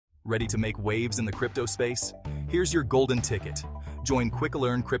Ready to make waves in the crypto space? Here's your golden ticket. Join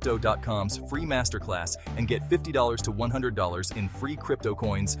QuickLearnCrypto.com's free masterclass and get $50 to $100 in free crypto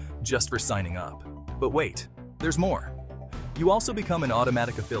coins just for signing up. But wait, there's more. You also become an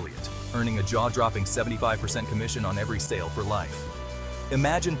automatic affiliate, earning a jaw-dropping 75% commission on every sale for life.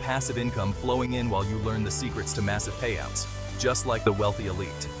 Imagine passive income flowing in while you learn the secrets to massive payouts, just like the wealthy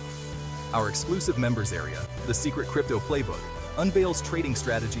elite. Our exclusive members area, the Secret Crypto Playbook, unveils trading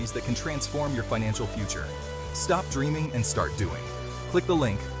strategies that can transform your financial future. Stop dreaming and start doing. Click the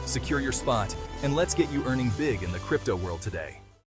link, secure your spot, and let's get you earning big in the crypto world today.